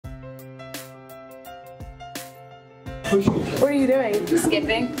What are you doing?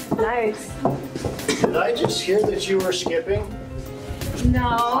 Skipping. Nice. Did I just hear that you were skipping?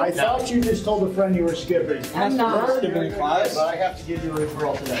 No. I thought you just told a friend you were skipping. I'm not. In class, but I have to give you a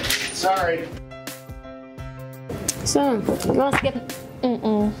referral today. Sorry. So, you want to skip?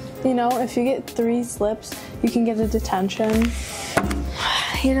 You know, if you get 3 slips, you can get a detention.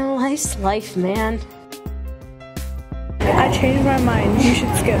 You know, life's life, man. I changed my mind. You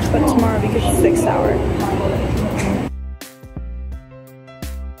should skip, but tomorrow because it's 6th hour.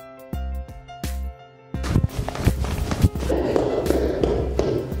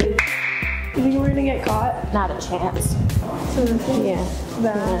 You think we're gonna get caught? Not a chance. Yeah.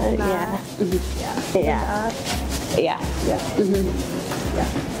 Yeah.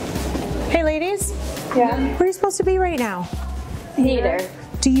 Hey ladies, Yeah. where are you supposed to be right now? Neither.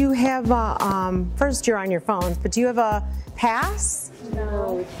 Do you have first you're on your phones, but do you have a pass?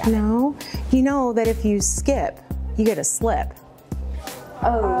 No. No? You know that if you skip, you get a slip.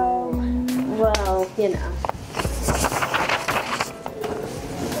 Oh. Well, you know.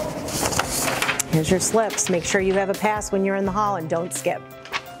 Here's your slips. Make sure you have a pass when you're in the hall and don't skip.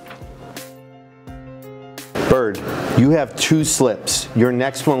 Bird, you have 2 slips. Your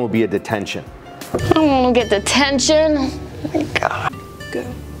next one will be a detention. I don't want to get detention. Oh my God. Go.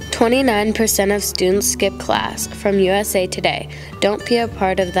 29% of students skip class from USA Today. Don't be a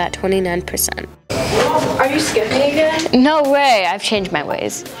part of that 29%. Are you skipping again? No way. I've changed my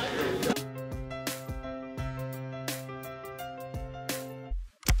ways.